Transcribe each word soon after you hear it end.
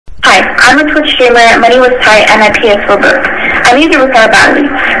I'm a Twitch streamer, money was tight, and my PS4 broke. I needed to repair badly.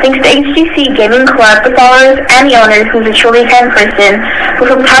 Thanks to HGC Gaming Club, the followers, and the owner, who's a truly kind person, who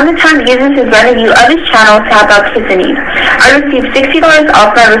from time to time uses his revenue of his channel to help out kids in need. I received $60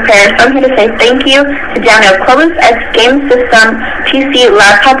 off my repair, so I'm here to say thank you to Daniel Clovis X Game System, PC,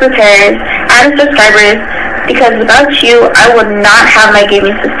 laptop repairs, and subscribers, because without you, I would not have my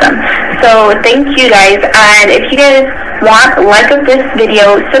gaming system. So thank you guys, and if you guys want, like of this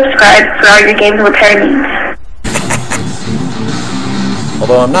video, subscribe for all your gaming repair needs.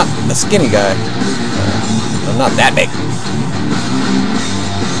 Although I'm not a skinny guy, I'm not that big.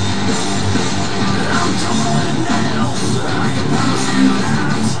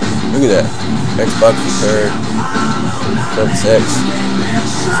 Look at that. Xbox repaired. Clovis X.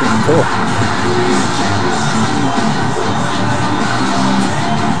 Super cool.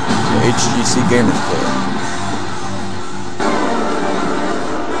 The HGC Gamers Club.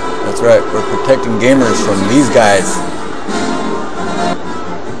 That's right, we're protecting gamers from these guys.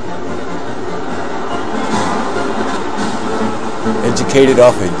 Educated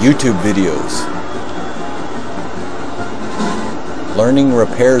off of YouTube videos. Learning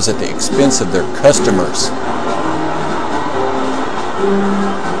repairs at the expense of their customers.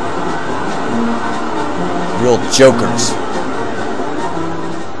 Real jokers.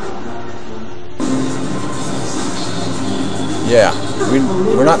 Yeah,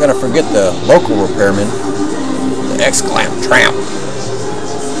 we're not going to forget the local repairmen, the X-Clamp Tramp,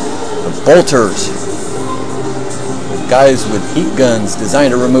 the bolters, the guys with heat guns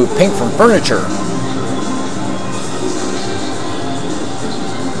designed to remove paint from furniture.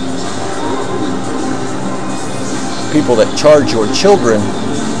 People that charge your children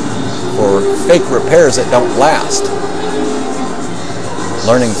for fake repairs that don't last.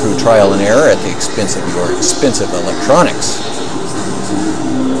 Learning through trial and error at the expense of your expensive electronics.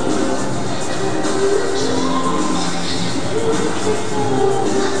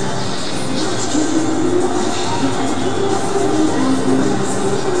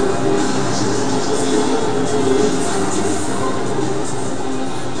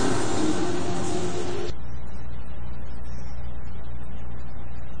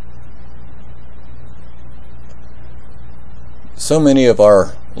 So many of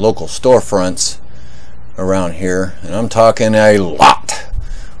our local storefronts around here, and I'm talking a lot,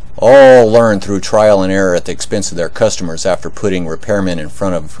 all learn through trial and error at the expense of their customers after putting repairmen in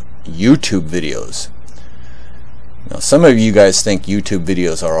front of YouTube videos. Now, some of you guys think YouTube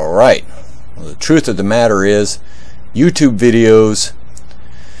videos are alright. Well, the truth of the matter is, YouTube videos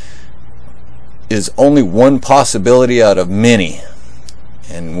is only one possibility out of many.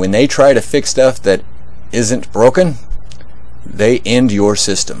 And when they try to fix stuff that isn't broken, they end your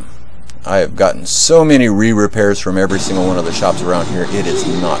system. I have gotten so many re-repairs from every single one of the shops around here, it is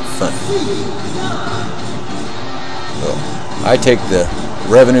not fun. So I take the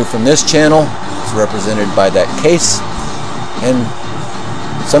revenue from this channel, it's represented by that case, and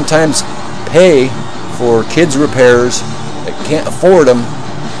sometimes pay for kids' repairs that can't afford them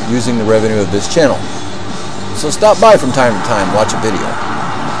using the revenue of this channel. So stop by from time to time, watch a video.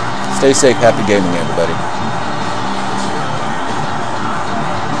 Stay safe, happy gaming, everybody.